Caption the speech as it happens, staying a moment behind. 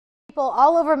People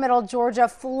all over Middle Georgia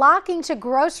flocking to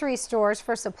grocery stores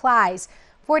for supplies.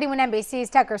 41 NBC's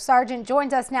Tucker Sargent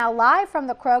joins us now live from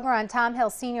the Kroger on Tom Hill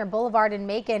Senior Boulevard in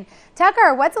Macon.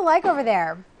 Tucker, what's it like over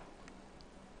there?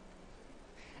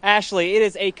 Ashley, it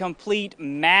is a complete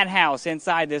madhouse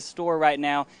inside this store right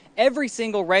now. Every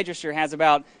single register has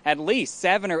about at least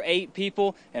 7 or 8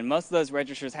 people, and most of those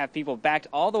registers have people backed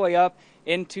all the way up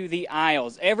into the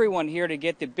aisles. Everyone here to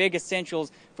get the big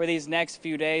essentials for these next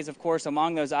few days. Of course,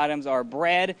 among those items are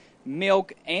bread,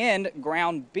 milk, and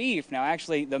ground beef. Now,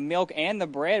 actually, the milk and the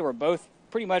bread were both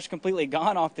pretty much completely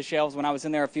gone off the shelves when I was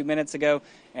in there a few minutes ago,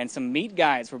 and some meat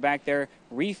guys were back there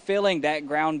refilling that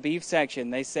ground beef section.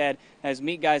 They said, as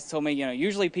meat guys told me,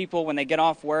 usually people, when they get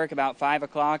off work about 5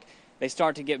 o'clock, they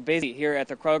start to get busy here at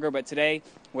the Kroger, but today,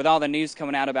 with all the news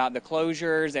coming out about the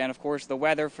closures and, of course, the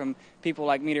weather from people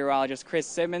like meteorologist Chris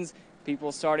Simmons,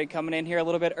 people started coming in here a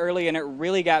little bit early, and it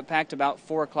really got packed about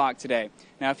 4 o'clock today.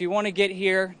 Now, if you want to get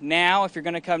here now, if you're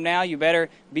going to come now, you better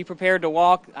be prepared to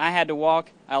walk. I had to walk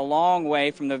a long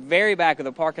way from the very back of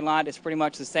the parking lot. It's pretty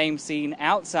much the same scene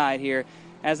outside here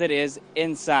as it is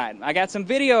inside. I got some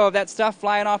video of that stuff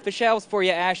flying off the shelves for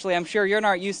you, Ashley. I'm sure you're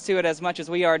not used to it as much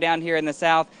as we are down here in the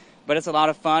South, but it's a lot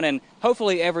of fun, and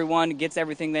hopefully everyone gets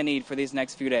everything they need for these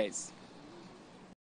next few days.